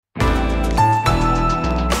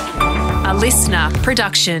listener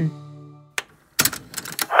production.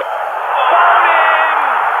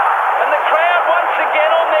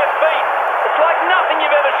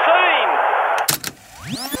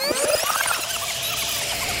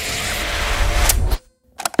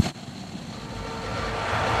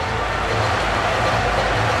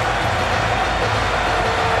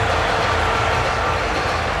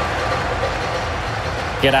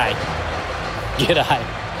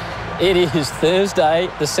 G'day. It is Thursday,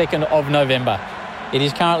 the 2nd of November. It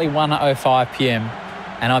is currently 1:05 p.m.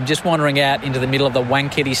 and I'm just wandering out into the middle of the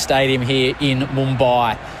Wankhede Stadium here in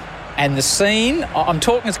Mumbai. And the scene, I'm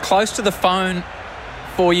talking as close to the phone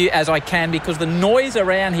for you as I can because the noise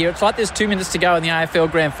around here, it's like there's 2 minutes to go in the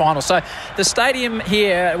AFL Grand Final. So the stadium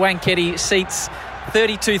here at Wankhede seats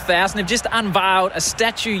 32,000. They've just unveiled a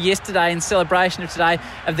statue yesterday in celebration of today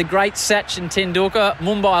of the great Sachin Tendulkar,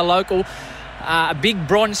 Mumbai local, a big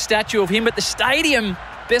bronze statue of him. But the stadium,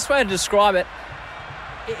 best way to describe it,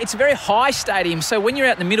 it's a very high stadium. So when you're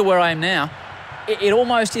out in the middle where I am now, it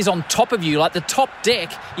almost is on top of you. Like the top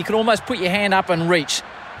deck, you can almost put your hand up and reach.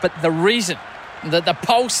 But the reason the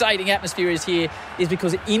pulsating atmosphere is here is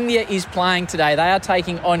because India is playing today. They are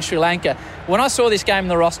taking on Sri Lanka. When I saw this game in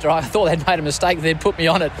the roster, I thought they'd made a mistake. They'd put me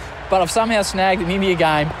on it. But I've somehow snagged an India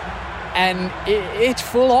game, and it's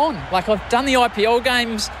full on. Like, I've done the IPL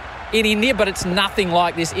games in India, but it's nothing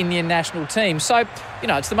like this Indian national team. So,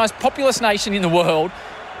 it's the most populous nation in the world.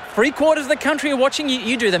 3/4 of the country are watching.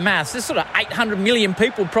 You do the maths. There's sort of 800 million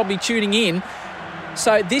people probably tuning in.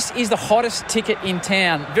 So this is the hottest ticket in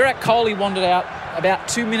town. Virat Kohli wandered out about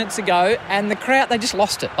 2 minutes ago, and the crowd, they just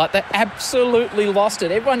lost it. Like, they absolutely lost it.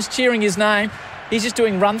 Everyone's cheering his name. He's just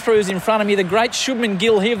doing run-throughs in front of me. The great Shubman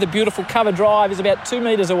Gill here of the beautiful cover drive is about 2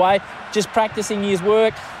 metres away, just practising his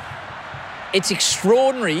work. It's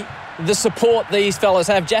extraordinary the support these fellas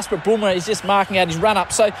have. Jasper Bumrah is just marking out his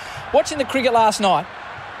run-up. So watching the cricket last night,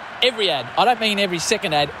 every ad, I don't mean every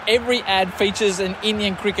second ad, every ad features an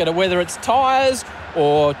Indian cricketer, whether it's tyres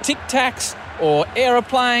or tic-tacs or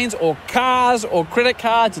aeroplanes or cars or credit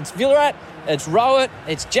cards. It's Virat, it's Rohit,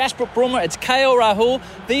 it's Jasper Bumrah, it's KL Rahul.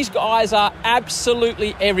 These guys are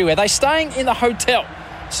absolutely everywhere. They're staying in the hotel.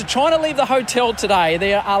 So trying to leave the hotel today,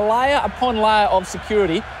 there are layer upon layer of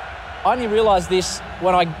security. I only realised this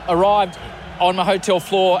when I arrived on my hotel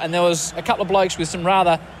floor, and there was a couple of blokes with some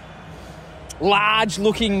rather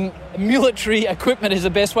large-looking military equipment is the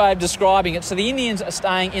best way of describing it. So the Indians are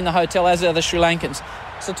staying in the hotel, as are the Sri Lankans.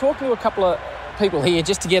 So talking to a couple of people here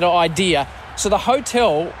just to get an idea. So the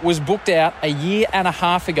hotel was booked out a year and a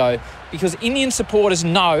half ago because Indian supporters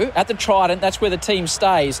know at the Trident that's where the team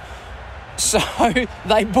stays. So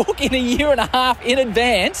they book in a year and a half in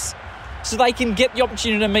advance so they can get the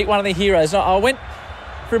opportunity to meet one of their heroes. I went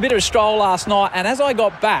for a bit of a stroll last night, and as I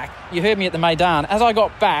got back, you heard me at the Maidan, as I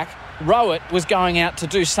got back, Rohit was going out to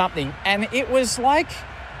do something, and it was like,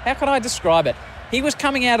 how can I describe it? He was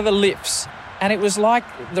coming out of the lifts, and it was like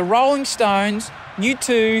the Rolling Stones,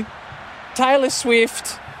 U2, Taylor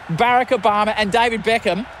Swift, Barack Obama, and David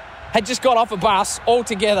Beckham had just got off a bus all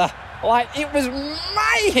together. Like, it was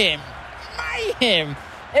mayhem.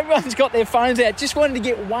 Everyone's got their phones out, just wanted to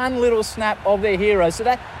get one little snap of their heroes. So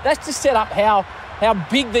that's to set up how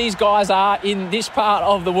big these guys are in this part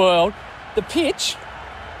of the world. The pitch,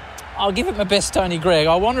 I'll give it my best, Tony Gregg.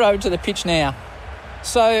 I'll wander over to the pitch now.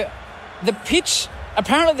 So the pitch,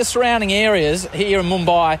 apparently the surrounding areas here in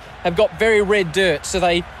Mumbai have got very red dirt. So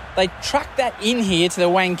they truck that in here to the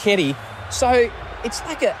Wankhede. So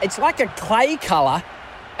it's like a clay colour.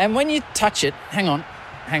 And when you touch it, hang on.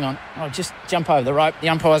 I'll just jump over the rope. The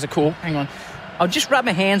umpires are cool. Hang on. I'll just rub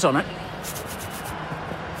my hands on it.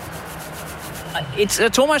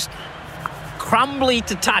 It's almost crumbly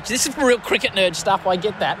to touch. This is real cricket nerd stuff, I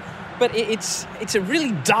get that. But it's a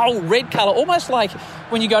really dull red colour, almost like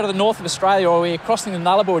when you go to the north of Australia or you're crossing the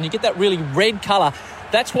Nullarbor and you get that really red colour.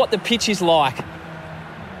 That's what the pitch is like.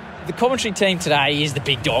 The commentary team today is the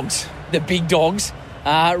big dogs.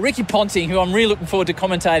 Ricky Ponting, who I'm really looking forward to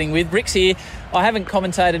commentating with. Rick's here. I haven't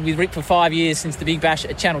commentated with Rick for 5 years since the Big Bash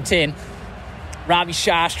at Channel 10. Ravi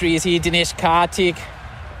Shastri is here, Dinesh Karthik,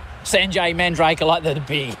 Sanjay Mandrake, like the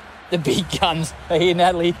big guns are here.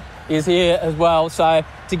 Natalie is here as well. So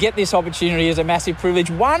to get this opportunity is a massive privilege.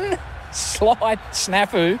 One slight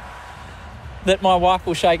snafu that my wife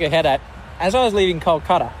will shake her head at. As I was leaving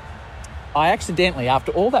Kolkata, I accidentally,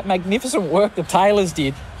 after all that magnificent work the tailors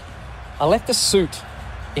did, I left a suit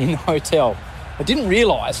in the hotel. I didn't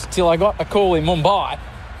realise till I got a call in Mumbai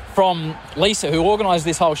from Lisa, who organised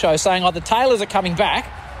this whole show, saying, the tailors are coming back.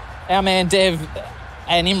 Our man Dev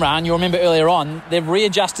and Imran, you remember earlier on, they've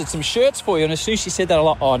readjusted some shirts for you. And as soon as she said that, I'm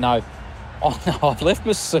like, oh no, I've left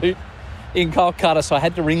my suit in Kolkata, so I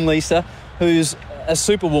had to ring Lisa, who's a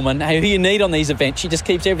superwoman, who you need on these events. She just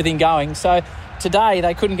keeps everything going. So today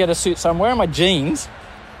they couldn't get a suit, so I'm wearing my jeans,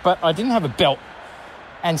 but I didn't have a belt.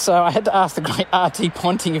 And so I had to ask the great R.T.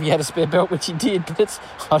 Ponting if he had a spare belt, which he did, but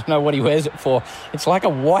I don't know what he wears it for. It's like a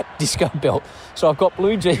white disco belt. So I've got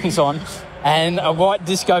blue jeans on and a white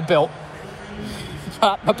disco belt,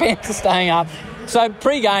 but my pants are staying up. So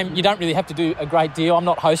pre-game, you don't really have to do a great deal. I'm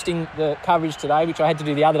not hosting the coverage today, which I had to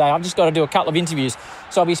do the other day. I've just got to do a couple of interviews.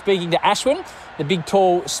 So I'll be speaking to Ashwin, the big,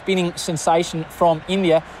 tall, spinning sensation from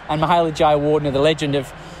India, and Mahela Jayawardene, the legend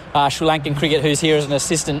of Sri Lankan cricket, who's here as an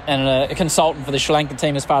assistant and a consultant for the Sri Lankan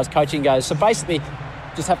team as far as coaching goes. So basically,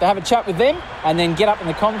 just have to have a chat with them and then get up in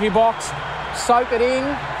the commentary box, soak it in,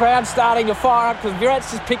 crowd starting to fire up because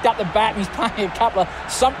Virat's just picked up the bat and he's playing a couple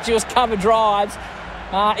of sumptuous cover drives,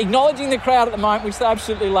 acknowledging the crowd at the moment, which they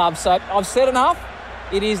absolutely love. So I've said enough.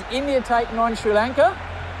 It is India taking on Sri Lanka.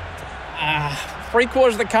 3/4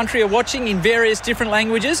 of the country are watching in various different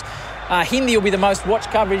languages. Hindi will be the most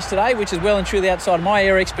watched coverage today, which is well and truly outside of my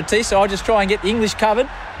area expertise, so I'll just try and get the English covered.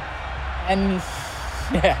 And,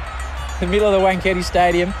 the middle of the Wankhede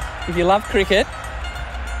Stadium, if you love cricket,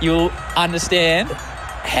 you'll understand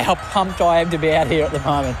how pumped I am to be out here at the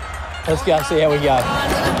moment. Let's go see how we go.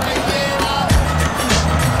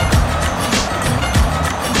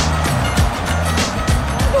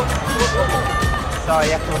 Sorry,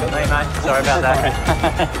 you have to look at me, mate. Sorry about that.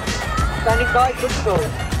 Standing by, good to go.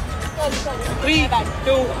 3,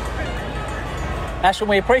 2. Ashwin,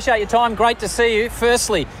 we appreciate your time. Great to see you.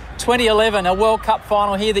 Firstly, 2011, a World Cup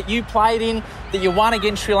final here that you played in, that you won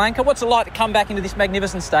against Sri Lanka. What's it like to come back into this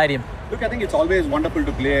magnificent stadium? Look, I think it's always wonderful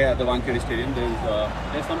to play at the Wankhede Stadium.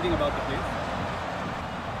 There's something about the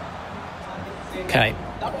place. Okay,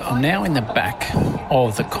 I'm now in the back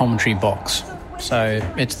of the commentary box. So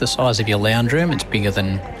it's the size of your lounge room. It's bigger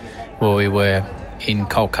than where we were in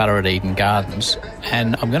Kolkata at Eden Gardens,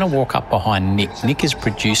 and I'm going to walk up behind Nick. Nick is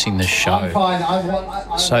producing the show,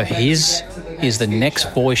 so his is the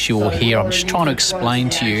next voice you will hear. I'm just trying to explain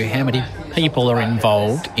to you how many people are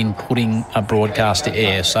involved in putting a broadcast to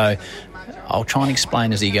air, so I'll try and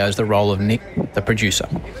explain as he goes the role of Nick, the producer.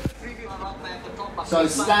 So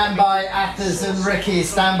stand by Athers and Ricky,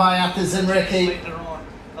 stand by Athers and Ricky.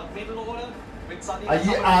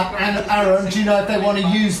 And Aaron, do you know if they want to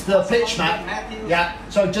use the pitch map? Yeah.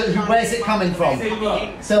 So where's it coming from?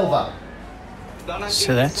 Silver.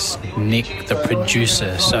 So that's Nick, the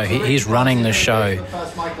producer. So he's running the show.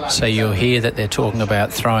 So you'll hear that they're talking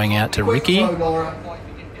about throwing out to Ricky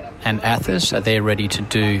and Athers. So they're ready to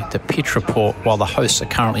do the pitch report while the hosts are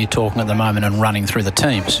currently talking at the moment and running through the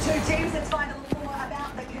teams. Two teams, let's find a little more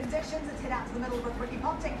about the conditions. Let's head out to the middle with Ricky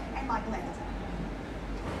Ponting and Michael Anderson.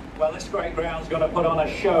 Well, this great ground's going to put on a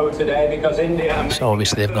show today because India... So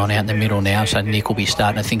obviously they've gone out in the middle now, so Nick will be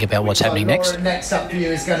starting to think about what's happening next. Next up for you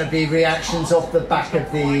is going to be reactions off the back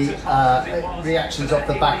of the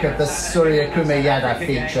Surya Kumar Yadav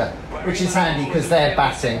feature, which is handy because they're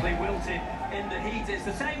batting.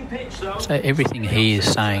 So everything he is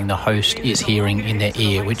saying, the host is hearing in their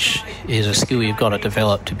ear, which is a skill you've got to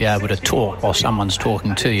develop to be able to talk while someone's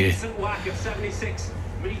talking to you.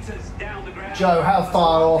 Joe, how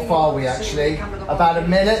far off are we actually? About a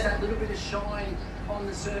minute?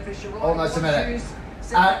 Almost a minute.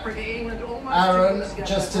 Aaron,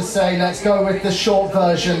 just to say, let's go with the short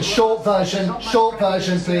version. Short version,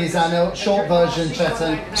 please, Anil. Short version,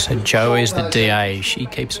 Chetan. So Joe is the DA. She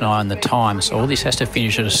keeps an eye on the time, so all this has to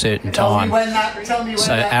finish at a certain time.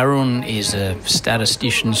 So Aaron is a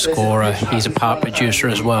statistician, scorer. He's a part producer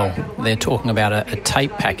as well. They're talking about a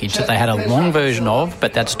tape package that they had a long version of,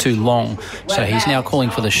 but that's too long. So he's now calling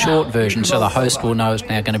for the short version, so the host will know it's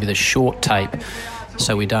now going to be the short tape,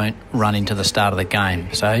 so we don't run into the start of the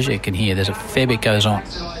game. So as you can hear, there's a fair bit goes on.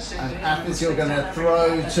 And Athers, you're going to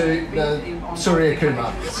throw to the Surya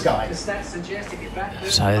Kumar sky.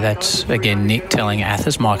 So that's, again, Nick telling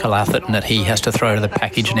Athers, Michael Atherton, that he has to throw to the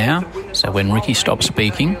package now. So when Ricky stops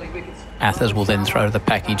speaking, Athers will then throw to the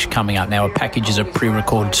package coming up. Now, a package is a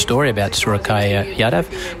pre-recorded story about Surya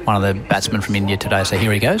Yadav, one of the batsmen from India today. So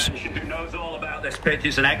here he goes. This pitch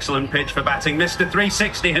is an excellent pitch for batting. Mr.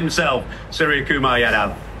 360 himself, Surya Kumar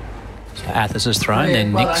Yadav. So Athers has thrown,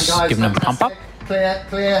 then Nick's given him a pump up.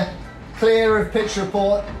 Clear of pitch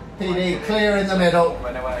report. PD, clear in the middle.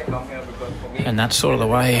 And that's sort of the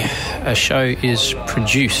way a show is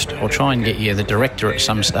produced. I'll try and get you the director at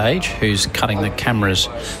some stage who's cutting the cameras,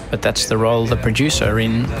 but that's the role of the producer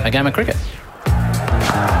in a game of cricket.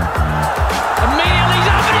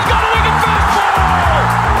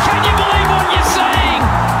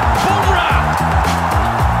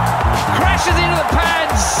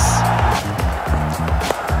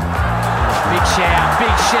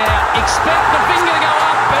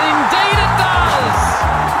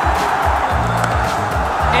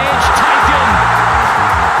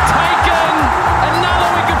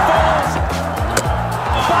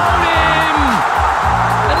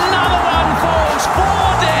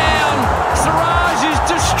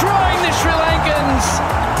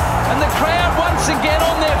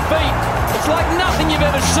 we've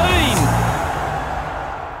ever seen.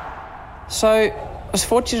 So I was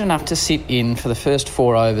fortunate enough to sit in for the first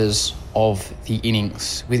 4 overs of the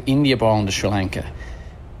innings with India bowling to Sri Lanka.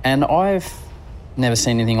 And I've never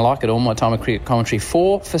seen anything like it all my time of cricket commentary.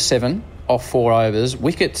 4 for 7 off 4 overs,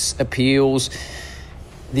 wickets, appeals.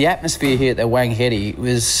 The atmosphere here at the Wankhede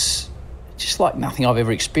was just like nothing I've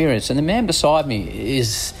ever experienced. And the man beside me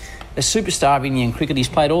is a superstar of Indian cricket. He's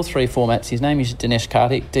played all 3 formats. His name is Dinesh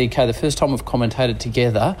Karthik. DK, the first time we've commentated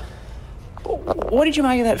together. What did you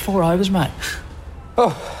make of that 4 overs, mate?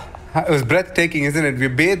 Oh, it was breathtaking, isn't it? We're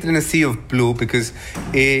bathed in a sea of blue because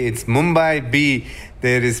A, it's Mumbai, B,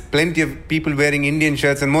 there is plenty of people wearing Indian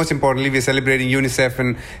shirts, and most importantly, we're celebrating UNICEF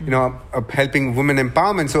and, helping women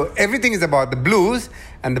empowerment. So everything is about the blues,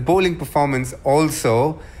 and the bowling performance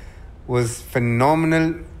also was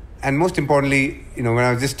phenomenal. And most importantly, when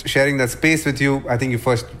I was just sharing that space with you, I think you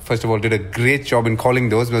first of all did a great job in calling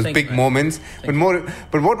those. Those big moments.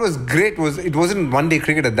 But what was great was it wasn't one-day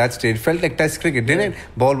cricket at that stage. It felt like Test cricket, didn't it?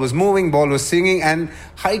 Ball was moving, ball was singing, and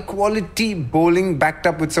high-quality bowling backed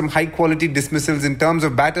up with some high-quality dismissals in terms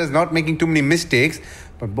of batters not making too many mistakes.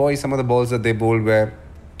 But boy, some of the balls that they bowled were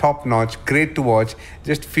top-notch, great to watch.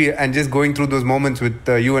 Just going through those moments with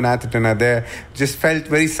you and Atherton are there, just felt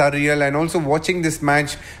very surreal. And also watching this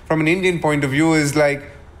match from an Indian point of view is like,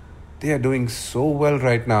 they are doing so well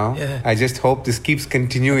right now. Yeah. I just hope this keeps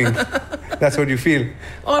continuing. That's what you feel.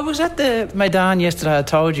 I was at the Maidan yesterday, I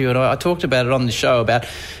told you, and I talked about it on the show, about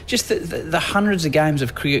just the hundreds of games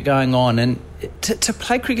of cricket going on. And to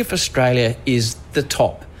play cricket for Australia is the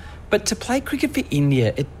top. But to play cricket for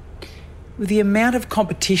India, with the amount of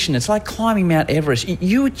competition, it's like climbing Mount Everest.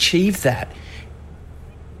 You achieve that.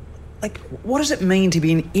 Like, what does it mean to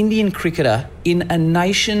be an Indian cricketer in a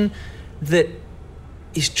nation that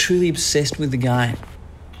is truly obsessed with the game?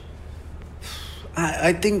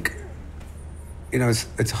 I think,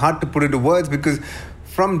 it's hard to put into words because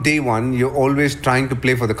from day one, you're always trying to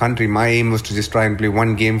play for the country. My aim was to just try and play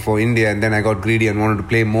one game for India, and then I got greedy and wanted to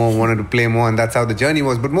play more, and that's how the journey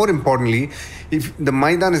was. But more importantly, if the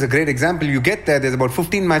Maidan is a great example, you get there's about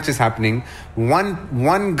 15 matches happening.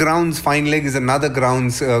 One ground's fine leg is another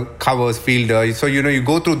ground's covers fielder. So, you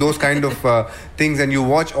go through those kind of things and you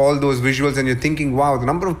watch all those visuals and you're thinking, wow, the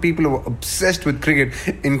number of people who are obsessed with cricket.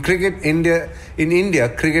 In India,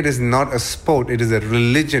 cricket is not a sport. It is a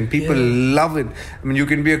religion. People love it. I mean, you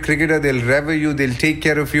can be a cricketer, they'll revere you, they'll take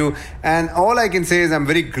care of you. And all I can say is I'm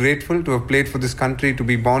very grateful to have played for this country, to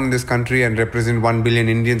be born in this country and represent 1 billion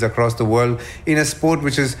Indians across the world in a sport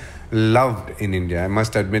which is loved in India. I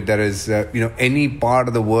must admit there is, any part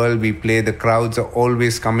of the world we play, the crowds are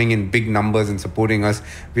always coming in big numbers and supporting us.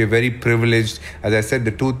 We are very privileged. As I said,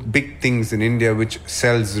 the 2 big things in India which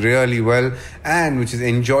sells really well and which is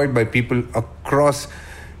enjoyed by people across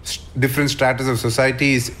different stratas of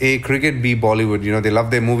society is A, cricket, B, Bollywood. They love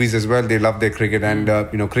their movies as well, they love their cricket, and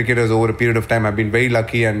cricketers over a period of time have been very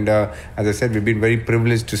lucky, and as I said, we've been very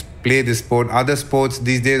privileged to play this sport. Other sports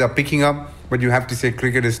these days are picking up, but you have to say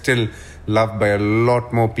cricket is still loved by a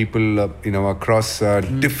lot more people across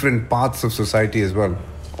different parts of society as well.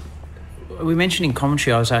 We mentioned in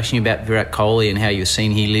commentary, I was asking you about Virat Kohli and how you've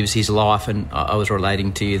seen he lives his life, and I was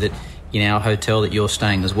relating to you that in our hotel that you're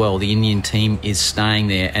staying as well, the Indian team is staying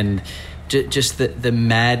there, and just the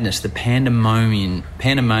madness, the pandemonium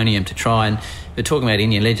to try and... We're talking about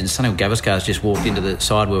Indian legends. Sunil Gavaskar's just walked into the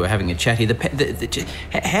side where we're having a chat here.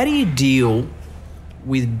 How do you deal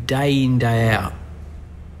with day in, day out?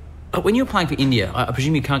 When you're playing for India, I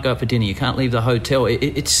presume you can't go out for dinner, you can't leave the hotel.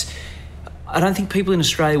 I don't think people in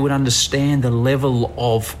Australia would understand the level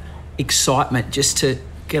of excitement just to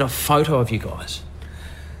get a photo of you guys.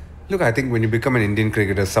 Look, I think when you become an Indian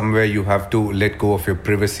cricketer, somewhere you have to let go of your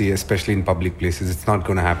privacy, especially in public places. It's not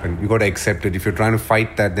going to happen. You got to accept it. If you're trying to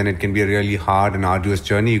fight that, then it can be a really hard and arduous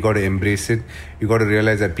journey. You got to embrace it. You got to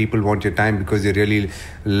realize that people want your time because they really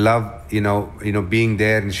love, being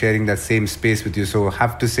there and sharing that same space with you. So I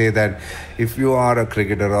have to say that if you are a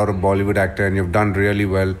cricketer or a Bollywood actor and you've done really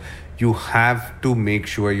well, you have to make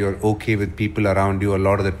sure you're okay with people around you a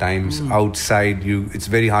lot of the times. Outside, it's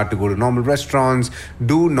very hard to go to normal restaurants,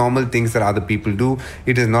 do normal things that other people do.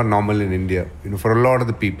 It is not normal in India, for a lot of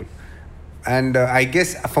the people. And I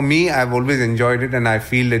guess for me, I've always enjoyed it, and I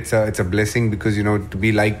feel it's a blessing because, to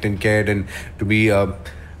be liked and cared and to be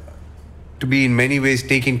in many ways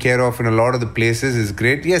taken care of in a lot of the places is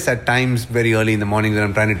great. Yes, at times very early in the morning when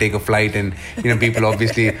I'm trying to take a flight and people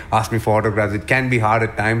obviously ask me for autographs. It can be hard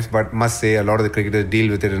at times, but must say a lot of the cricketers deal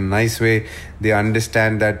with it in a nice way. They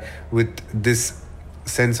understand that with this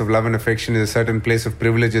sense of love and affection is a certain place of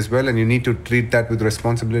privilege as well, and you need to treat that with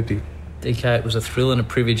responsibility. DK, it was a thrill and a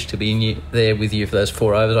privilege to be there with you for those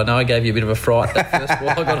 4 overs. I know I gave you a bit of a fright that first ball.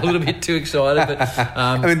 I got a little bit too excited. But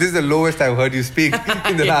I mean, this is the lowest I've heard you speak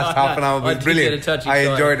in the last half an hour. It was brilliant. I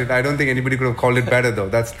enjoyed it. I don't think anybody could have called it better, though.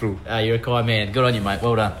 That's true. You're a kind man. Good on you, mate.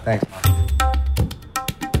 Well done. Thanks.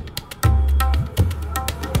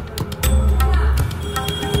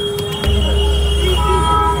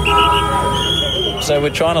 So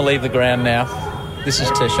we're trying to leave the ground now. This is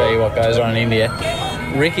to show you what goes on in India.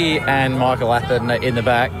 Ricky and Michael Atherton are in the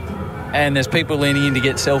back, and there's people leaning in to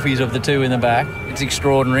get selfies of the two in the back. It's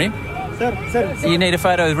extraordinary. Sir. You need a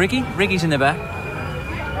photo with Ricky? Ricky's in the back.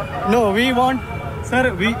 No, we want...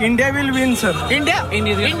 Sir, India will win, sir. India and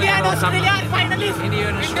Australia are finalists. India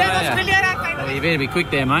and Australia are finalists. Well, you better be quick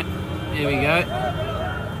there, mate. Here we go.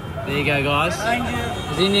 There you go, guys.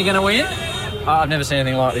 Is India going to win? Oh, I've never seen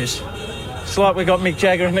anything like this. It's like we got Mick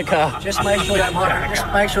Jagger in the car. Just make sure that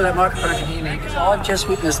microphone can hear me, because I've just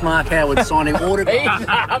witnessed Mark Howard signing autographs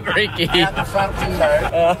Ricky. out the front window.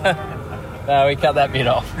 No, we cut that bit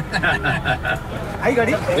off. I got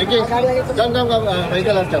it.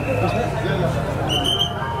 Come.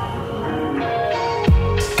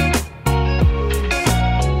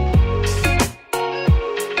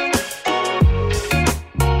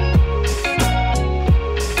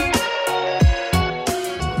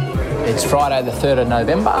 It's Friday the 3rd of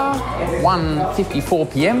November,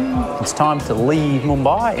 1:54 p.m. It's time to leave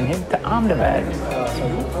Mumbai and head to Ahmedabad.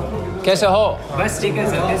 Kaisa ho? I'd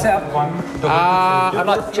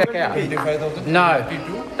like to check out. No,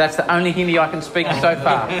 that's the only Hindi I can speak so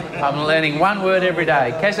far. I'm learning one word every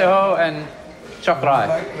day. Kaisa ho and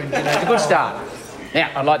chokrai. It's a good start.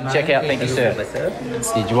 Now, I'd like to check out. Thank you, sir.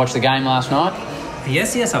 Did you watch the game last night?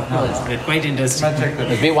 Yes, of course. Quite interesting. It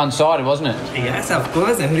was a bit one-sided, wasn't it? Yes, of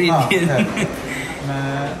course. Every Indian.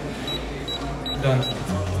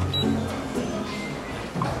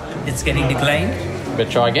 It's getting declined.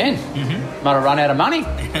 Better try again. Might have run out of money.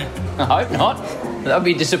 I hope not. That would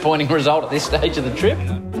be a disappointing result at this stage of the trip.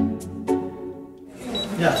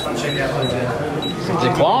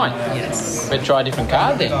 Decline. Yes. Better try a different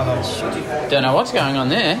card then. Don't know what's going on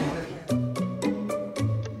there.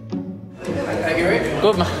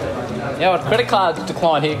 Good, mate. Yeah, what credit cards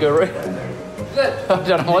decline here, Guru? I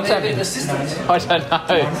don't know what's happening. I don't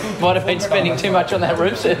know. Might have been spending too much on that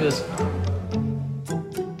room service.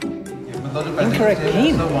 Incorrect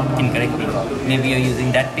pin. Incorrect pin. Maybe you're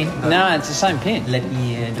using that pin. No, it's the same pin. Let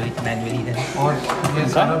me do it manually then.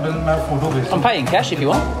 Okay. I'm paying cash if you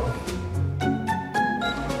want.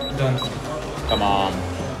 Come on.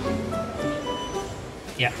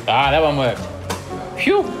 Yeah. That one worked.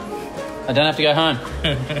 Phew. I don't have to go home.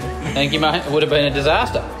 Thank you, mate. It would have been a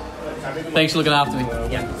disaster. Thanks for looking after me.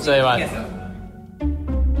 Yeah. See you, mate.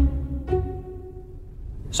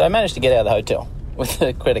 So I managed to get out of the hotel with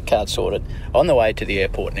the credit card sorted on the way to the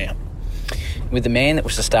airport now, with the man that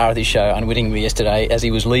was the star of this show unwittingly yesterday as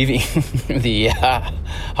he was leaving the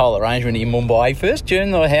whole arrangement in Mumbai. First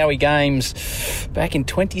during the Howie Games back in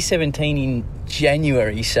 2017 in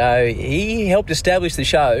January. So he helped establish the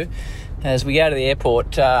show. As we go to the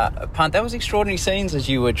airport, Punt, that was extraordinary scenes as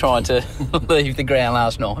you were trying to leave the ground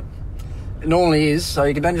last night. It normally is, so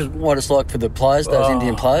you can imagine what it's like for the players, those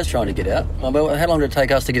Indian players trying to get out. Well, how long did it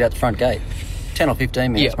take us to get out the front gate? 10 or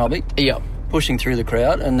 15 minutes, probably. Yeah. Pushing through the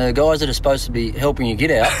crowd, and the guys that are supposed to be helping you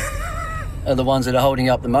get out are the ones that are holding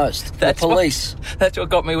you up the most. The police. That's what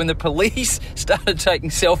got me when the police started taking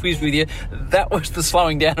selfies with you. That was the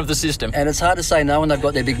slowing down of the system. And it's hard to say no when they've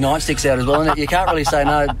got their big nightsticks out as well, and you can't really say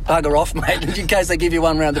no, bugger off, mate, in case they give you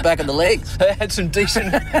one round the back of the legs. They had some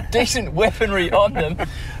decent weaponry on them.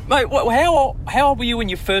 Mate, how old were you when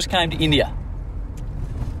you first came to India?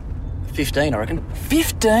 15, I reckon.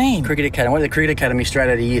 15? Cricket Academy. I went to the Cricket Academy straight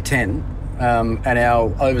out of year 10, and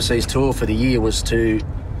our overseas tour for the year was to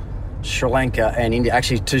Sri Lanka and India.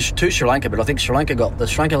 Actually, to Sri Lanka, but I think the Sri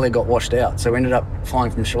Lanka leg got washed out, so we ended up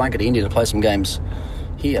flying from Sri Lanka to India to play some games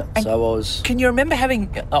here. And so I was... Can you remember having...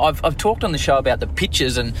 I've talked on the show about the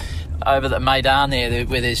pitches and over the Maidan there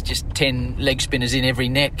where there's just 10 leg spinners in every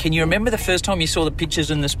net. Can you remember the first time you saw the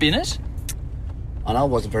pitches and the spinners? I know I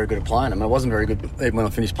wasn't very good at playing them. I wasn't very good even when I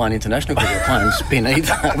finished playing international cricket, playing spin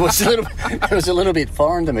either. It was a little bit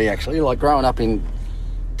foreign to me, actually. Like growing up in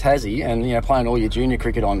Tassie and playing all your junior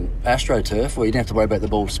cricket on AstroTurf, where you didn't have to worry about the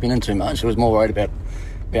ball spinning too much. It was more worried about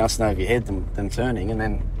bouncing over your head than turning. And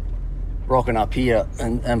then rocking up here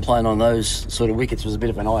and playing on those sort of wickets was a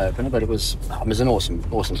bit of an eye opener. But it was an awesome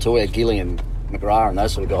tour. We had Gilly and McGrath and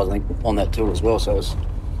those sort of guys, I think, on that tour as well. So it was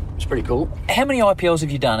pretty cool. How many IPLs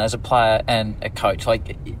have you done as a player and a coach?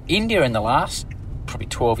 Like India in the last probably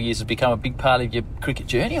 12 years has become a big part of your cricket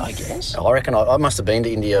journey, I guess. I reckon I must have been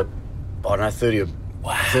to India I don't know, 30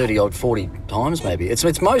 odd 40 times maybe. It's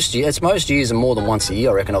most years and more than once a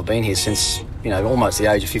year. I reckon I've been here since almost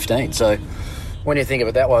the age of 15. So when you think of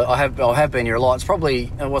it that way, I have been here a lot. It's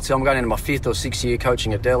probably I'm going into my 5th or 6th year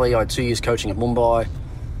coaching at Delhi. I had 2 years coaching at Mumbai.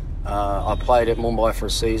 I played at Mumbai for a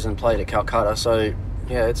season, played at Calcutta. So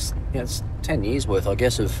yeah, it's 10 years worth, I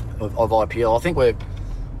guess, of IPL. I think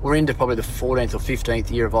we're into probably the 14th or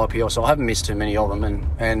 15th year of IPL, so I haven't missed too many of them,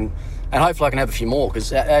 and hopefully I can have a few more,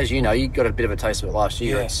 because as you know, you got a bit of a taste of it last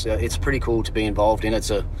year. Yeah. It's pretty cool to be involved in. It's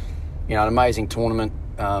an amazing tournament.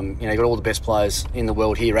 You got all the best players in the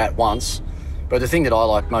world here at once. But the thing that I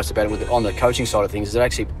like most about it on the coaching side of things is it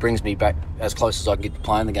actually brings me back as close as I can get to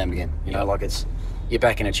playing the game again. You're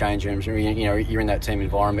back in a change room. You're in that team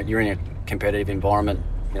environment. You're in a competitive environment.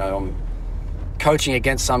 I'm coaching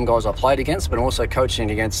against some guys I played against, but I'm also coaching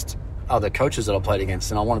against other coaches that I played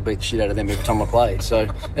against, and I want to beat the shit out of them every time I play. So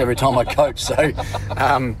every time I coach, so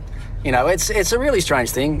it's a really strange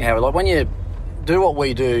thing how, like, when you do what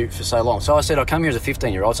we do for so long. So I said I come here as a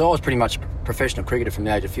 15-year-old, so I was pretty much a professional cricketer from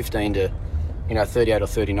the age of 15 to 38 or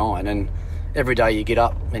 39, and every day you get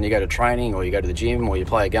up and you go to training, or you go to the gym, or you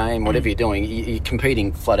play a game, whatever you're doing, you're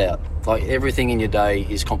competing flat out. Like, everything in your day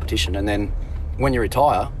is competition, and then when you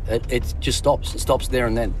retire, it just stops. It stops there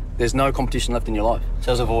and then. There's no competition left in your life. So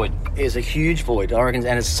there's a void. There's a huge void, I reckon,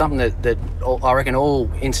 and it's something that I reckon all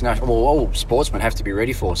sportsmen have to be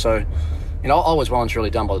ready for. So, I was well and truly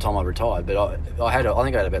done by the time I retired, but I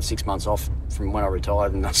think I had about 6 months off from when I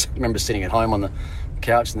retired, and I remember sitting at home on the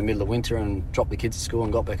couch in the middle of winter and dropped the kids to school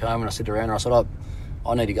and got back home, and I said around and I said, I've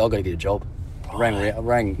got to get a job. I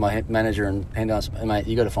rang my manager and asked, mate,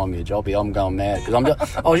 you got to find me a job here. I'm going mad,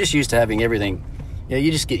 because I was just used to having everything. You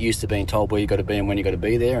just get used to being told where you got to be and when you got to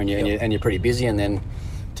be there, and you're pretty busy, and then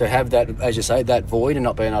to have that, as you say, that void and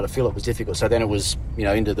not being able to fill it was difficult. So then it was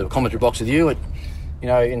into the commentary box with you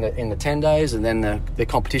in the 10 days, and then the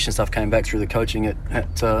competition stuff came back through the coaching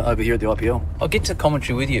at over here at the IPL. I'll get to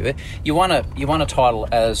commentary with you. You won a title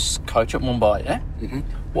as coach at Mumbai, yeah? Mm-hmm.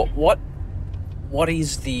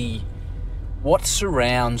 What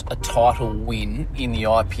surrounds a title win in the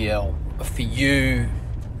IPL for you?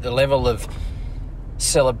 The level of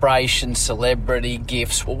celebration, celebrity,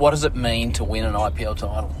 gifts. What does it mean to win an IPL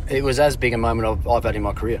title? It was as big a moment I've had in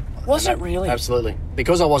my career. Was it really? Absolutely.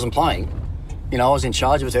 Because I wasn't playing. I was in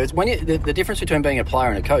charge of it. It's when the difference between being a player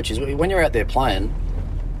and a coach is when you're out there playing,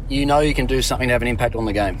 you can do something to have an impact on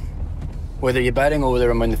the game. Whether you're batting or whether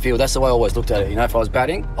I'm in the field, that's the way I always looked at it. If I was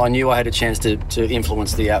batting, I knew I had a chance to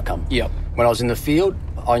influence the outcome. Yep. When I was in the field,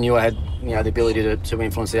 I knew I had the ability to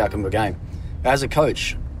influence the outcome of a game. As a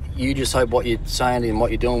coach, you just hope what you're saying and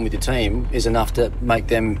what you're doing with your team is enough to make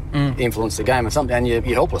them influence the game. And you're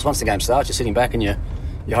helpless. Once the game starts, you're sitting back and you're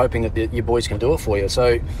hoping that your boys can do it for you.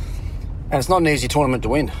 So, and it's not an easy tournament to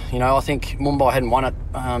win. I think Mumbai hadn't won it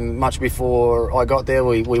much before I got there.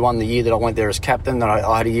 We won the year that I went there as captain. Then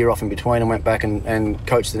I had a year off in between and went back and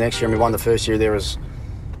coached the next year. And we won the first year there as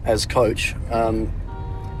coach. I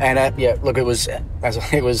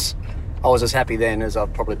was as happy then as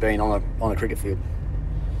I've probably been on a cricket field.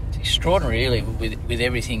 It's extraordinary, really, with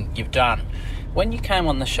everything you've done. When you came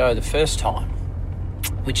on the show the first time,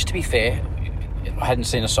 which, to be fair, I hadn't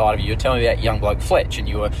seen a side of you. You were telling me about young bloke Fletch, and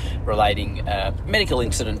you were relating a medical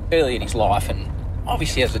incident early in his life, and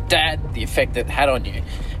obviously as a dad, the effect that had on you.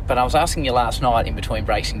 But I was asking you last night in between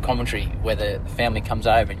breaks in commentary whether the family comes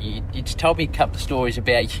over, and you just told me a couple of stories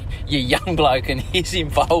about your young bloke and his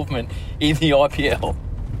involvement in the IPL.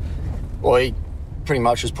 Well, he pretty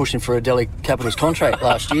much was pushing for a Delhi Capitals contract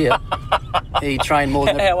last year. He trained more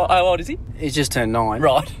than... How old is he? He's just turned 9.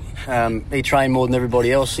 Right. He trained more than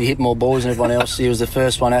everybody else. He hit more balls than everyone else. He was the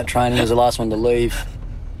first one out training. He was the last one to leave.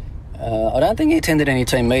 I don't think he attended any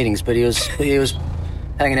team meetings, but he was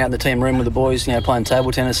hanging out in the team room with the boys, playing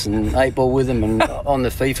table tennis and 8-ball with them, and on the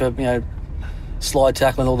FIFA, slide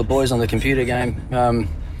tackling all the boys on the computer game. And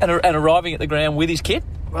arriving at the ground with his kit?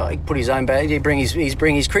 Well, he put his own bag. He'd bring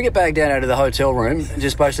his cricket bag down out of the hotel room, and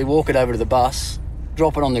just basically walk it over to the bus,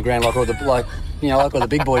 drop it on the ground like all the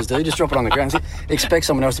big boys do. Just drop it on the ground. Expect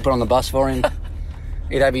someone else to put on the bus for him.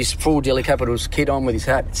 He'd have his full Delhi Capitals kit on with his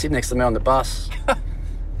hat, sit next to me on the bus.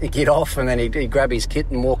 He'd get off, and then he'd grab his kit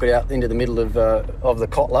and walk it out into the middle of the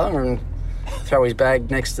Kotla and throw his bag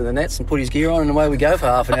next to the nets and put his gear on, and away we go for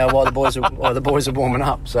half an hour while the boys are warming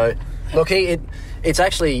up. So, look, it's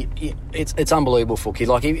unbelievable for a kid.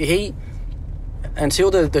 Like he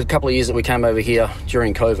until the couple of years that we came over here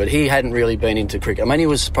during COVID, he hadn't really been into cricket. I mean, he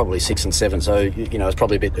was probably 6 and 7, so it's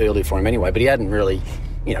probably a bit early for him anyway. But he hadn't really,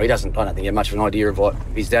 I don't think he had much of an idea of what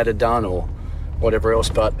his dad had done or whatever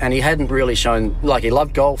else. And he hadn't really shown, like, he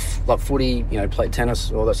loved golf, loved footy, played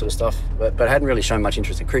tennis, all that sort of stuff, but hadn't really shown much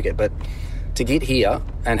interest in cricket. But to get here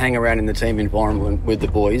and hang around in the team environment with the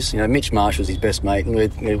boys, Mitch Marshall's his best mate, and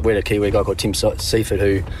we had a Kiwi guy called Tim Seaford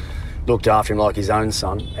who looked after him like his own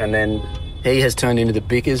son, and then he has turned into the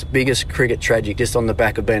biggest cricket tragic just on the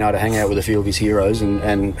back of being able to hang out with a few of his heroes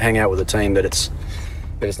and hang out with a team that it's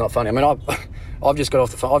not funny. I mean, I've just got off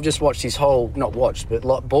the phone. I've just watched his whole, not watched, but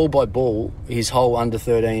like ball by ball, his whole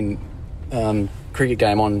under-13 cricket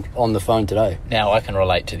game on the phone today. Now, I can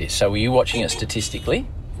relate to this. So were you watching it statistically?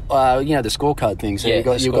 The scorecard thing. So you've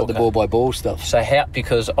got the ball by ball stuff. So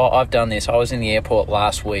because I've done this, I was in the airport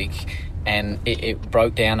last week and it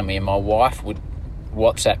broke down to me, and my wife would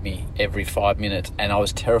WhatsApp me every 5 minutes, and I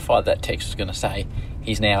was terrified that text was going to say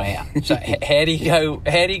he's now out. So how do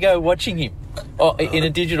you go watching him in a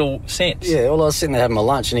digital sense? Yeah, well, I was sitting there having my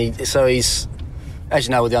lunch, and he's, as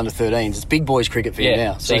you know, with the under-13s, it's big boys cricket for you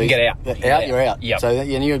now. So you can get out. You're out. Yep. So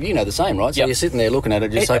you know the same, right? So you're sitting there looking at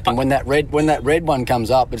it, just hoping when that red one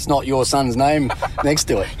comes up, it's not your son's name next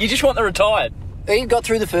to it. You just want the retired. He got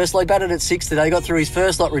through the first lot, batted at 6 today, got through his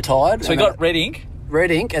first lot, retired. So he got red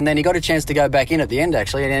ink, and then he got a chance to go back in at the end,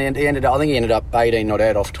 actually, and he ended up 18 not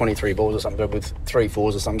out off 23 balls or something, with 3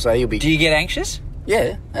 fours or something. So he'll be. Do you get anxious?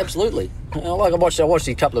 Yeah, absolutely. I watched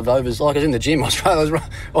a couple of overs. Like, I was in the gym. I was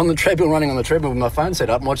on the treadmill, running on the treadmill with my phone set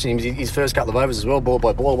up, and watching his first couple of overs as well, ball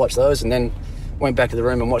by ball. Watched those, and then went back to the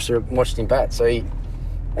room and watched him bat. So they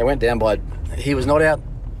went down by. He was not out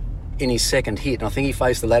in his second hit, and I think he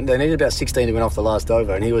faced the ladder. They needed about 16 to win off the last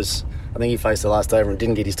over, and I think he faced the last over and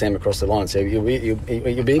didn't get his team across the line. So you'll be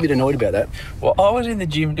a bit annoyed about that. Well, I was in the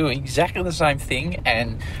gym doing exactly the same thing,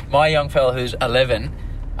 and my young fella who's 11,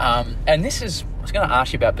 and this is. I was going to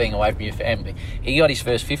ask you about being away from your family. He got his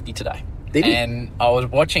first 50 today. Did he? And I was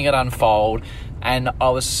watching it unfold, and I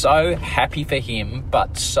was so happy for him, but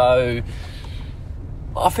I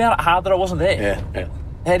found it hard that I wasn't there. Yeah.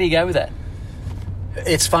 How do you go with that?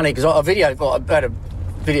 It's funny because I had a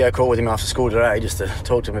video call with him after school today just to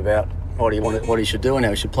talk to him about what he should do and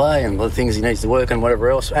how he should play and the things he needs to work and whatever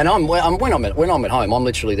else. And when I'm at home, I'm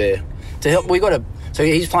literally there to help. So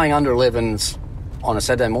he's playing under 11s on a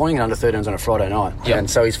Saturday morning and under 13s on a Friday night. Yep. And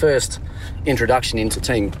so his first introduction into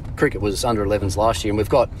team cricket was under 11s last year, and we've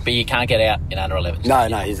got. But you can't get out in under 11s. No,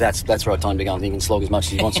 that's the right time to go and he can slog as much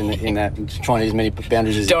as he wants in that, trying to hit as many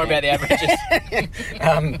boundaries as he can. Don't worry about the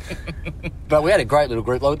averages. But we had a great little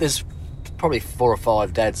group. Like, there's probably 4 or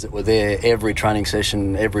 5 dads that were there every training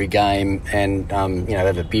session, every game, and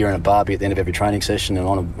have a beer and a barbie at the end of every training session and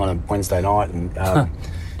on a Wednesday night, and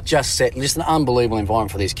just an unbelievable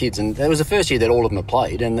environment for these kids. And it was the first year that all of them had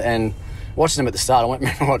played, and watching them at the start, I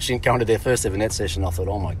remember going to their first ever net session. I thought,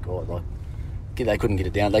 oh my God, like, they couldn't get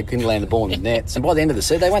it down. They couldn't land the ball in the nets. And by the end of the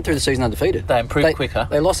season, they went through the season undefeated. They improved quicker.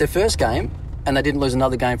 They lost their first game, and they didn't lose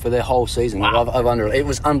another game for their whole season. Wow. Of under. It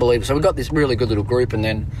was unbelievable. So we got this really good little group, and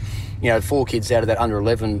then 4 kids out of that under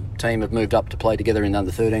 11 team have moved up to play together in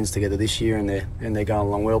under 13s together this year, and they're going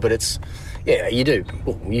along well. But it's. Yeah, you do.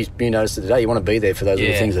 Well, you noticed it today. You want to be there for those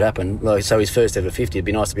little things that happen. Like, so his first ever 50, it'd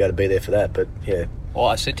be nice to be able to be there for that. But yeah. Well,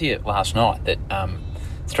 I said to you last night that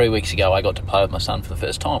 3 weeks ago I got to play with my son for the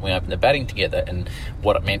first time. We opened the batting together, and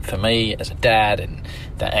what it meant for me as a dad, and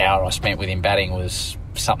the hour I spent with him batting was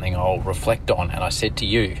something I'll reflect on. And I said to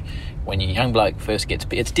you, when your young bloke first gets,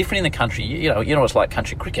 it's different in the country. You know, it's like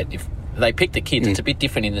country cricket. If they pick the kids, it's a bit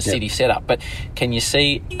different in the city setup. But can you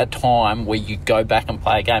see a time where you go back and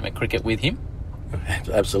play a game of cricket with him?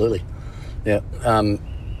 Absolutely. Yeah.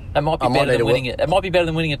 It might be better than winning it. It might be better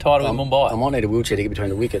than winning a title in Mumbai. I might need a wheelchair to get between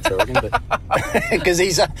the wickets, I reckon, but because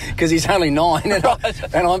he's only 9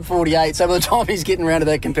 and I'm 48. So by the time he's getting around to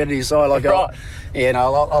that competitive side, like,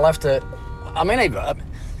 I'll have to. I mean,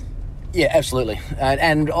 yeah, absolutely.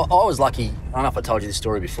 And I was lucky. I don't know if I told you this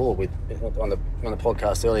story before on the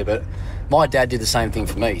podcast earlier, but my dad did the same thing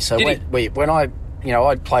for me. So when I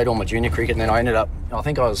played all my junior cricket, and then I ended up. I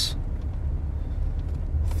think I was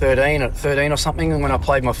 13 or something, and when I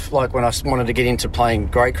played when I wanted to get into playing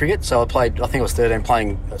grade cricket, so I think I was 13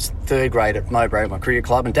 playing 3rd grade at Mowbray at my cricket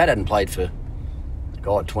club, and Dad hadn't played for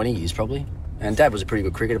 20 years probably, and Dad was a pretty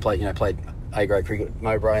good cricketer, played A grade cricket at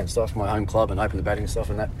Mowbray and stuff, my home club, and opened the batting and stuff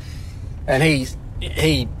and that, and he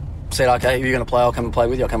said, okay, if you're going to play, I'll come and play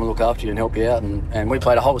with you, I'll come and look after you and help you out, and we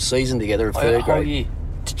played a whole season together of 3rd grade. Year.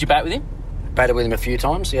 Did you bat with him? Batted with him a few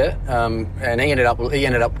times, yeah. And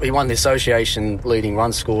he won the association leading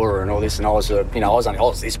run scorer and all this. And I was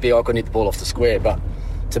this big. I couldn't hit the ball off the square, but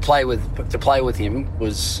to play with him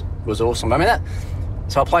was awesome. I mean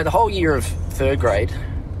so I played the whole year of 3rd grade,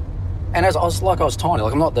 and I was tiny.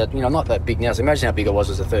 Like, I'm not that big now. So imagine how big I was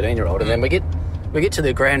as a 13-year-old. And then we get we get to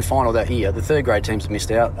the grand final that year. The third grade teams have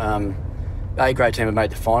missed out. A grade team had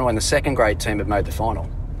made the final, and the second grade team had made the final.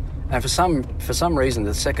 And for some reason,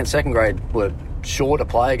 the second grade were short a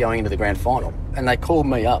player going into the grand final, and they called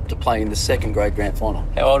me up to play in the second grade grand final.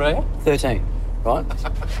 How old are you? 13, right?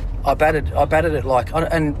 I batted it like,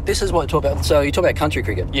 and this is what I talk about. So you talk about country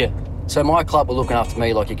cricket. Yeah. So my club were looking after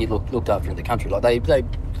me like you get looked after in the country. Like they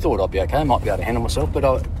thought I'd be okay, I might be able to handle myself, but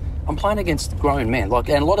I'm playing against grown men. Like,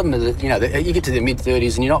 and a lot of them, you get to the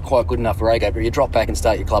mid-30s and you're not quite good enough for A-grade, but you drop back and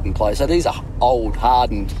start your club and play. So these are old,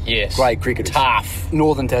 hardened, grade cricketers. Tough.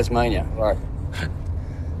 Northern Tasmania, right.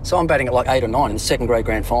 So I'm batting at like 8 or 9 in the second grade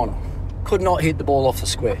grand final. Could not hit the ball off the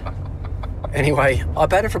square. Anyway, I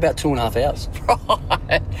batted for about 2.5 hours.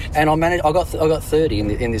 Right. And I got 30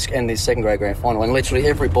 in this second grade grand final, and literally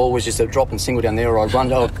every ball was just a drop and single down there, or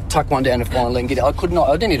I'd tuck one down the final and get it. I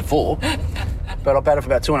didn't hit a 4. But I batted for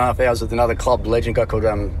about 2.5 hours with another club legend guy called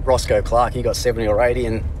Roscoe Clark. He got 70 or 80,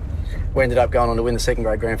 and we ended up going on to win the second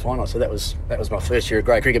grade grand final. So that was my first year of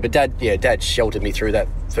grade cricket. But Dad sheltered me through that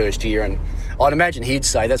first year, and I'd imagine he'd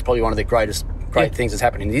say that's probably one of the great things that's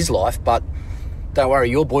happened in his life. But don't worry,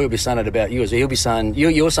 your boy will be saying it about you. He'll be saying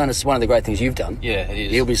your son is one of the great things you've done. Yeah, it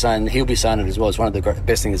is. He'll be saying it as well. It's one of the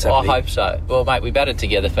best things that's happened. I hope so. Well, mate, we batted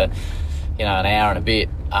together for an hour and a bit,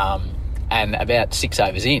 and about 6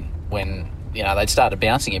 overs in when they'd started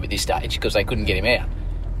bouncing him at this stage because they couldn't get him out,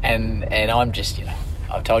 and I'm just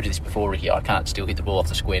I've told you this before, Ricky. I can't still hit the ball off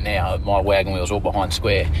the square now. My wagon wheel's all behind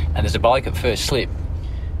square, and there's a bloke at first slip,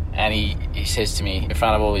 and he says to me in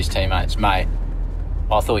front of all his teammates, "Mate,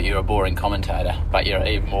 I thought you were a boring commentator, but you're an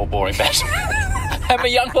even more boring batsman." And my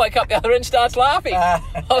young bloke up the other end starts laughing. I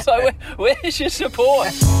was like, where's your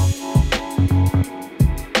support?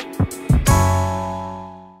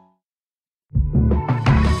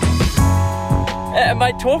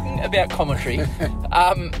 Mate, talking about commentary,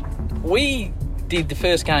 we did the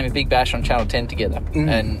first game of Big Bash on Channel 10 together.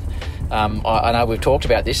 And I know we've talked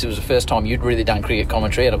about this. It was the first time you'd really done cricket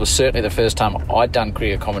commentary, and it was certainly the first time I'd done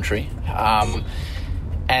cricket commentary.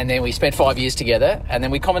 And then we spent 5 years together, and then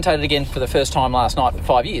we commentated again for the first time last night for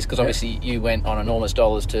 5 years, because obviously you went on enormous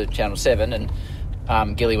dollars to Channel 7,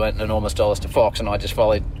 and Gilly went on enormous dollars to Fox, and I just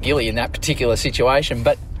followed Gilly in that particular situation.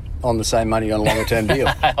 But on the same money on a longer term deal.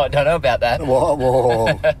 I don't know about that.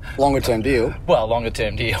 Whoa. Longer term deal? Well, longer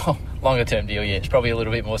term deal. Longer term deal, yeah. It's probably a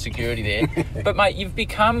little bit more security there. But, mate, you've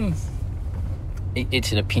become...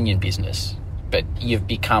 It's an opinion business, but you've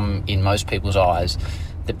become, in most people's eyes,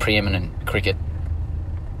 the preeminent cricket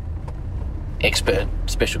expert,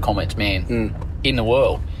 special comments man in the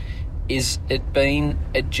world. Is it been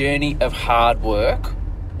a journey of hard work,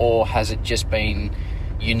 or has it just been...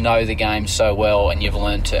 the game so well and you've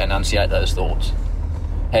learned to enunciate those thoughts?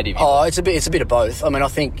 How do you view it? It's a bit of both. I mean, I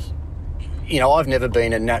think, I've never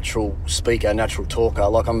been a natural speaker, natural talker.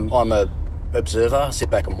 Like, I'm a observer. I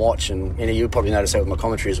sit back and watch, and you'll probably notice that with my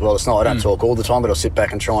commentary as well. It's not, I don't talk all the time, but I'll sit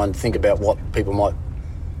back and try and think about what people might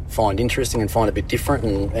find interesting and find a bit different,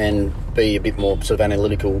 and be a bit more sort of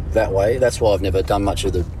analytical that way. That's why I've never done much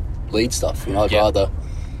of the lead stuff. I'd rather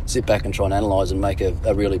sit back and try and analyse and make a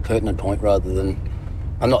really pertinent point rather than...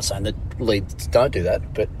 I'm not saying that leads don't do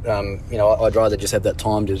that, but I'd rather just have that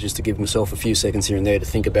time to give myself a few seconds here and there to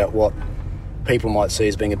think about what people might see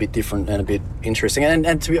as being a bit different and a bit interesting.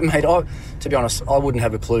 And to be honest, I wouldn't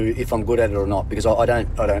have a clue if I'm good at it or not, because I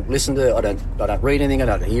don't listen to it, I don't read anything, I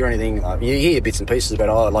don't hear anything. You hear bits and pieces about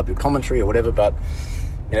I love your commentary or whatever, but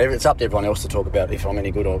it's up to everyone else to talk about if I'm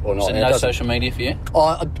any good or not. So no social media for you?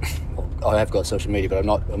 I have got social media, but I'm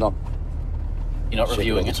not. You're not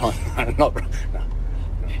reviewing it? No.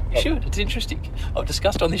 You should. It's interesting. I've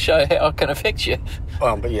discussed on this show how it can affect you.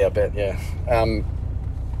 But yeah, I bet, yeah.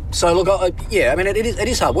 So look, it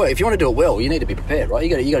is hard work. If you want to do it well, you need to be prepared, right? You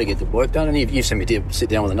got to get the work done, and you've seen me sit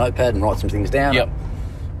down with a notepad and write some things down. Yep.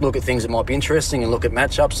 Look at things that might be interesting, and look at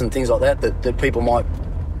matchups and things like that people might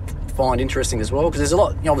find interesting as well. Because there's a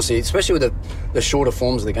lot, obviously, especially with the shorter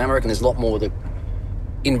forms of the game. I reckon there's a lot more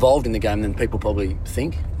involved in the game than people probably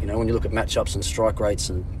think. When you look at matchups and strike rates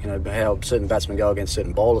and how certain batsmen go against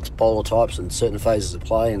certain bowler types and certain phases of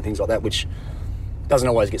play and things like that, which doesn't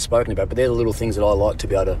always get spoken about, but they're the little things that I like to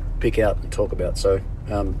be able to pick out and talk about. So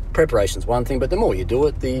preparation's one thing, but the more you do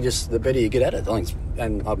it, the better you get at it.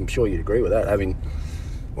 And I'm sure you'd agree with that. Having,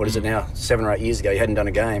 what is it now, 7 or 8 years ago, you hadn't done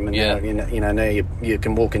a game, and now you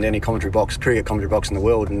can walk into any cricket commentary box in the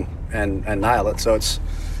world and nail it. So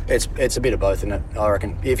it's a bit of both, isn't it? I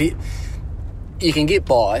reckon if you can get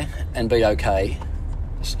by and be okay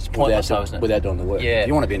It's pointless, though, isn't it? Without doing the work. Yeah. If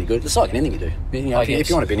you want to be any good, it's like anything you do. If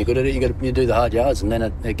you want to be any good at it, you do the hard yards, and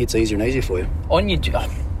then it gets easier and easier for you.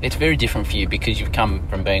 It's very different for you because you've come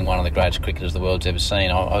from being one of the greatest cricketers the world's ever seen.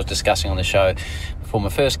 I was discussing on the show before my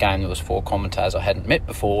first game, there was 4 commentators I hadn't met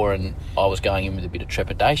before, and I was going in with a bit of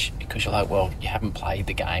trepidation because you're like, well, you haven't played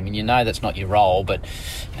the game, and you know that's not your role, but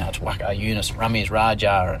it's Wako Yunus, Ramiz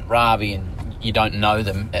Raja and Ravi, and you don't know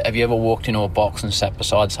them. Have you ever walked into a box and sat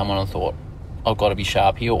beside someone and thought, I've got to be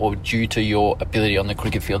sharp here, or due to your ability on the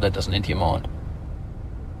cricket field that doesn't enter your mind?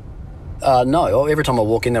 No, every time I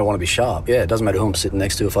walk in there I want to be sharp. Yeah, it doesn't matter who I'm sitting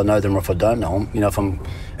next to, if I know them or if I don't know them.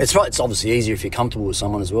 It's obviously easier if you're comfortable with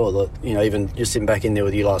someone as well. Even just sitting back in there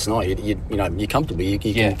with you last night, you're comfortable. You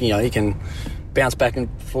can bounce back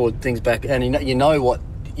and forward things back, and you know what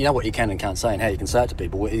you can and can't say and how you can say it to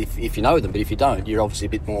people if you know them. But if you don't, you're obviously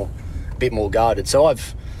a bit more guarded. So I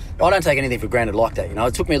don't take anything for granted like that.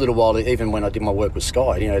 It took me a little while, even when I did my work with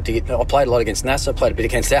Sky. I played a lot against NASA, played a bit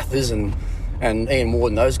against Southers and Ian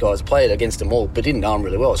Ward and those guys. Played against them all, but didn't know them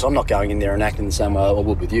really well. So I'm not going in there and acting the same way I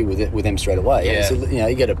would with you with them straight away. Yeah. So,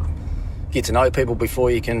 you got to get to know people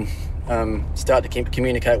before you can start to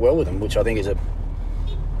communicate well with them, which I think is it's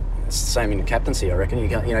the same in captaincy. I reckon you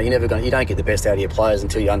don't get the best out of your players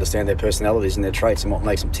until you understand their personalities and their traits and what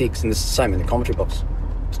makes them tick. And it's the same in the commentary box.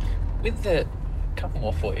 With the couple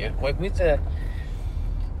more for you.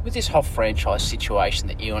 With this whole franchise situation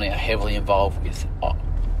that you and I are heavily involved with,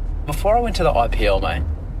 before I went to the IPL, mate,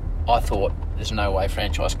 I thought there's no way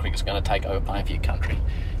franchise cricket's going to take over playing for your country.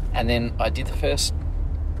 And then I did the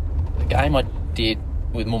game I did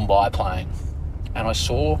with Mumbai playing, and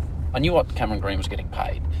I knew what Cameron Green was getting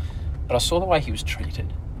paid, but I saw the way he was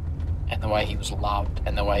treated and the way he was loved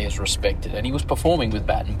and the way he was respected, and he was performing with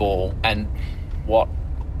bat and ball, and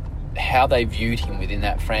how they viewed him within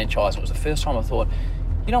that franchise. It was the first time I thought,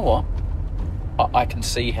 you know what, I can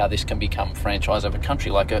see how this can become franchise of a country,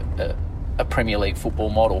 like a Premier League football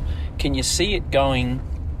model. Can you see it going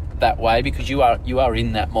that way? Because you are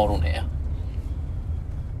in that model now.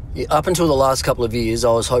 Yeah, up until the last couple of years,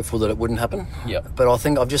 I was hopeful that it wouldn't happen. Yep. But I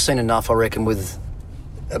think I've just seen enough, I reckon, with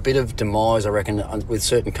a bit of demise, I reckon, with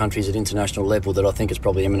certain countries at international level, that I think it's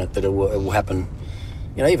probably imminent that it will happen.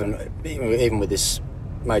 Even with this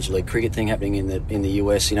Major League Cricket thing happening in the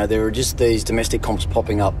US, there are just these domestic comps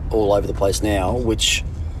popping up all over the place now, which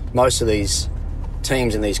most of these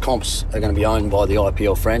teams in these comps are going to be owned by the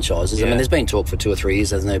IPL franchises. Yeah. I mean, there's been talk for 2 or 3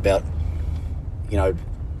 years, hasn't there, about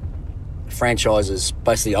franchises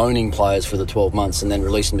basically owning players for the 12 months and then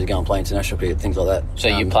releasing them to go and play international cricket, things like that. So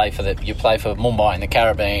you play for Mumbai in the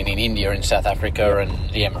Caribbean, in India, in South Africa, and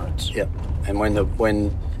the Emirates. Yep. And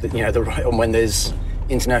when there's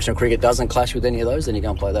international cricket doesn't clash with any of those, then you go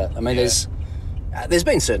and play that. I mean, there's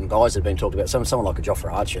been certain guys that have been talked about. Someone like a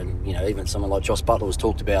Jofra Archer, and even someone like Joss Butler was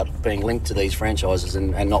talked about being linked to these franchises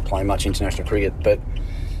and not playing much international cricket. But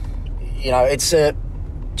it's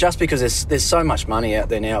just because there's so much money out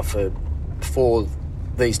there now for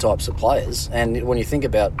these types of players, and when you think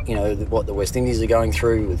about what the West Indies are going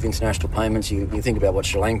through with international payments, you think about what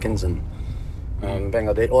Sri Lankans and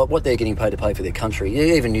Bangladesh, or what they're getting paid to play for their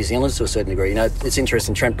country. Even New Zealanders to a certain degree. It's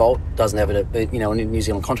interesting. Trent Bolt doesn't have a New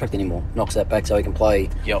Zealand contract anymore. Knocks that back so he can play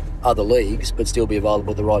other leagues, but still be available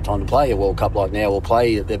at the right time to play a World Cup like now, or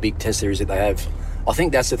play the big Test series that they have. I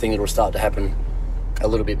think that's the thing that will start to happen a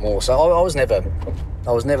little bit more. So I was never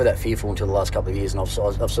that fearful until the last couple of years, and I've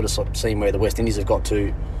sort of seen where the West Indies have got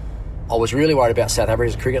to. I was really worried about South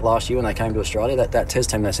Africa's cricket last year when they came to Australia. That Test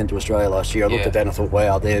team they sent to Australia last year, I looked at that and I thought,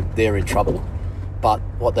 wow, they're in trouble. But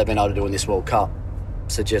what they've been able to do in this World Cup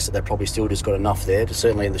suggests that they've probably still just got enough there,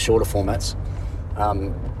 certainly in the shorter formats.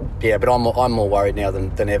 But I'm more worried now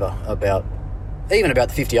than ever about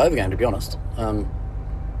the 50 over game, to be honest.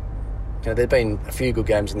 There've been a few good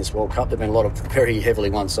games in this World Cup. There've been a lot of very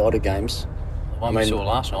heavily one-sided games. We saw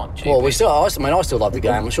last night. Well, I still love the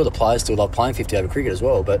game. I'm sure the players still love playing 50 over cricket as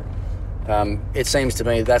well. But it seems to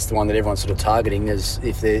me that's the one that everyone's sort of targeting. Is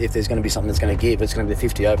if there's going to be something that's going to give, it's going to be the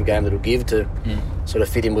 50 over game that'll give to sort of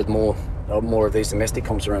fit in with more of these domestic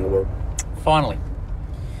comps around the world. Finally,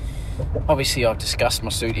 obviously I've discussed my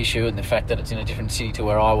suit issue and the fact that it's in a different city to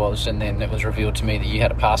where I was, and then it was revealed to me that you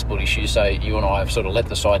had a passport issue, so you and I have sort of let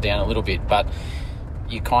the side down a little bit, but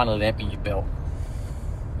you kindly lent me your belt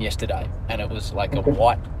yesterday, and it was like a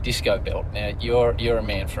white disco belt. Now, you're a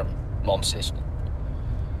man from Launceston,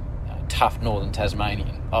 tough northern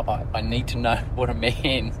Tasmanian. I need to know what a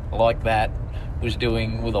man like that was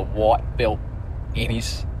doing with a white belt in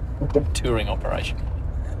his touring operation.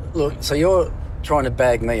 Look, so you're trying to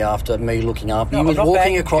bag me after me looking up. No, You I'm not were walking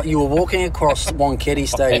bagging across. You were walking across Wankhede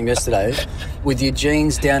Stadium yesterday with your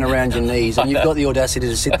jeans down around your knees, and you've got the audacity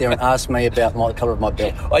to sit there and ask me about the colour of my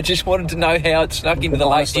belt. I just wanted to know how it snuck into the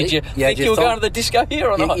lake. Honestly, Did you yeah, think you you were thought- going to the disco here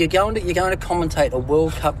or not? You're going to commentate a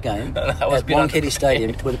World Cup game That was at a bit Wankhede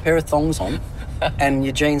Stadium with a pair of thongs on and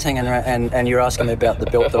your jeans hanging around, and you're asking me about the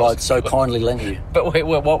belt that I so kindly lent you. But wait,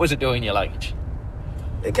 what was it doing in your luggage?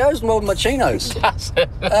 It goes more with my chinos.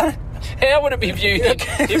 How would it be viewed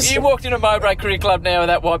if you walked in a Mowbray Cricket Club now with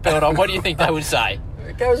that white belt on? What do you think they would say?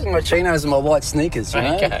 It goes with my chinos and my white sneakers, you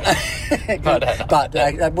know. Okay. But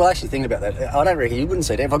well, actually, thinking about that, I don't reckon you wouldn't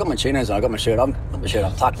see that. If I got my chinos on, I got my shirt. I'm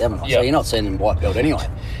tucked, haven't I? Yep. So you're not seeing the white belt anyway.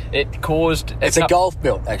 It caused... It's a golf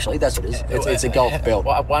belt, actually. That's what it is. It's a golf belt.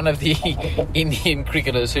 One of the Indian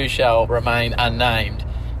cricketers who shall remain unnamed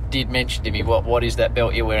did mention to me, what is that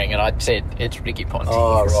belt you're wearing? And I said, it's Ricky Ponting.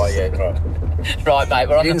 Oh, right, yeah, right. Right, mate.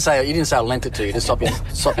 You didn't say I lent it to you to stop your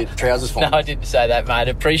trousers falling. No, I didn't say that, mate.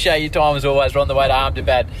 Appreciate your time as always. We're on the way to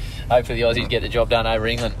Ahmedabad. Hopefully the Aussies get the job done over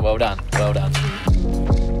England. Well done. Well done.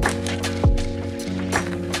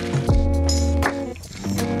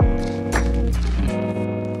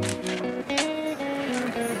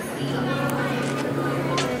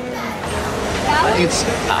 It's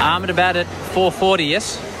Ahmedabad at 4:40,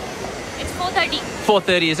 yes? It's 4:30.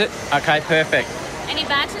 4:30, is it? Okay, perfect. Any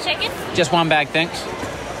bags to check in? Just one bag, thanks.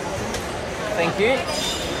 Thank you.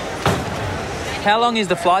 How long is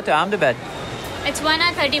the flight to Ahmedabad? It's 1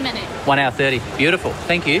 hour 30 minutes. 1 hour 30. Beautiful.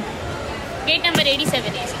 Thank you. Gate number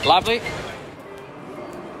 87 is. Lovely.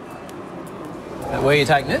 Where are you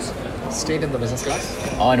taking this? Straight in the business class.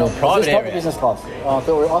 Oh, no, private Not the area. business class. Oh, I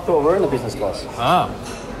thought we were in the business class. Oh.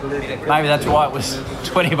 Maybe that's why it was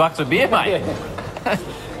 $20 a beer, mate.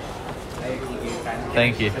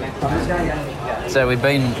 Thank you. So we've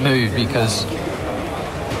been moved because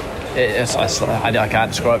I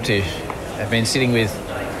can't describe to you. I've been sitting with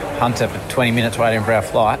Hunter for 20 minutes waiting for our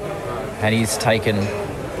flight, and he's taken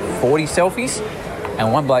 40 selfies,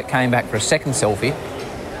 and one bloke came back for a second selfie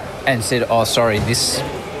and said, oh, sorry, this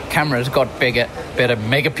camera's got better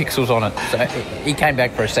megapixels on it. So he came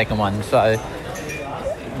back for a second one. So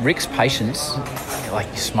Rick's patience, like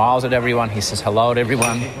he smiles at everyone, he says hello to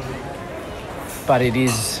everyone, but it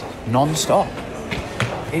is non-stop.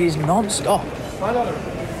 It is non-stop.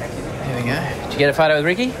 There we go. Did you get a photo with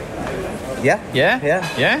Ricky? Yeah. Yeah? Yeah.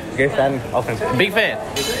 Yeah? Great fan, often. Big fan.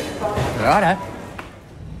 Righto.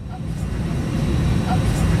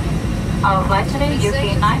 Our flight today,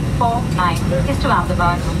 UK 949, is to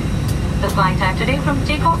Ahmedabad. The flying time today from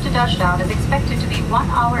takeoff to touchdown is expected to be 1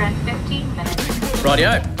 hour and 15 minutes.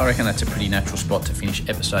 Rightio, I reckon that's a pretty natural spot to finish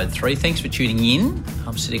episode 3. Thanks for tuning in.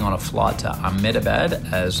 I'm sitting on a flight to Ahmedabad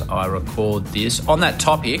as I record this. On that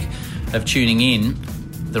topic of tuning in,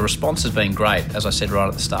 the response has been great. As I said right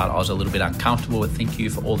at the start, I was a little bit uncomfortable with thank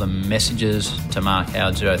you for all the messages to Mark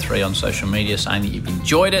Howard03 on social media saying that you've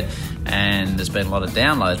enjoyed it, and there's been a lot of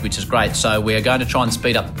downloads, which is great. So we're going to try and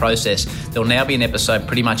speed up the process. There'll now be an episode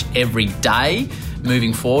pretty much every day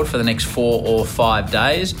moving forward for the next 4 or 5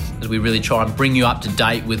 days as we really try and bring you up to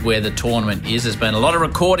date with where the tournament is. There's been a lot of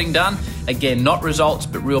recording done. Again, not results,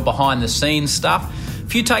 but real behind the scenes stuff. A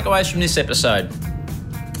few takeaways from this episode.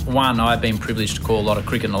 One, I've been privileged to call a lot of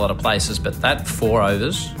cricket in a lot of places, but that 4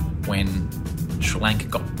 overs when Sri Lanka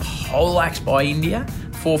got poleaxed by India,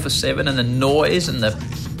 4 for 7, and the noise and the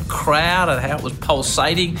crowd and how it was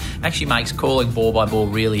pulsating actually makes calling ball by ball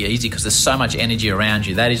really easy because there's so much energy around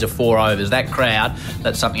you. That is a 4 overs. That crowd,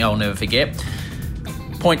 that's something I'll never forget.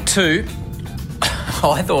 Point 2,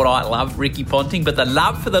 I thought I loved Ricky Ponting, but the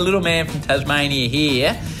love for the little man from Tasmania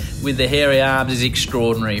here with the hairy arms is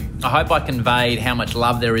extraordinary. I hope I conveyed how much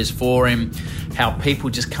love there is for him, how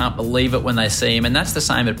people just can't believe it when they see him, and that's the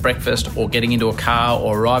same at breakfast or getting into a car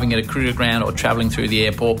or arriving at a cricket ground or travelling through the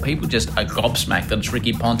airport. People just are gobsmacked that it's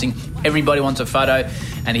Ricky Ponting. Everybody wants a photo,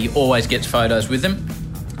 and he always gets photos with them.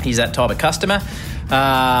 He's that type of customer.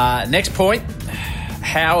 Next point,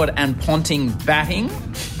 Howard and Ponting batting.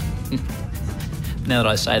 Now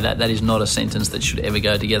that I say that, that is not a sentence that should ever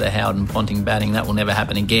go together, Howard and Ponting batting. That will never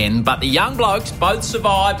happen again. But the young blokes both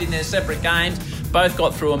survived in their separate games, both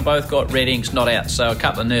got through and both got red inks, not out. So a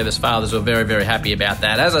couple of nervous fathers were very, very happy about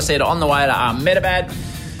that. As I said, on the way to Ahmedabad,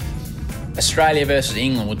 Australia versus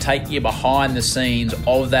England will take you behind the scenes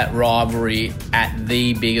of that rivalry at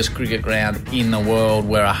the biggest cricket ground in the world,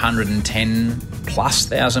 where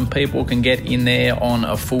 110,000+ people can get in there on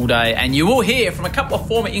a full day. And you will hear from a couple of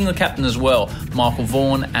former England captains as well, Michael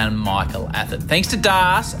Vaughan and Michael Atherton. Thanks to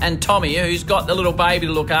Das and Tommy, who's got the little baby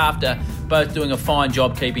to look after, both doing a fine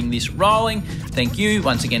job keeping this rolling. Thank you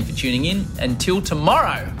once again for tuning in. Until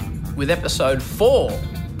tomorrow, with episode 4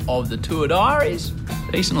 of the Tour Diaries.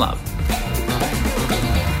 Peace and love.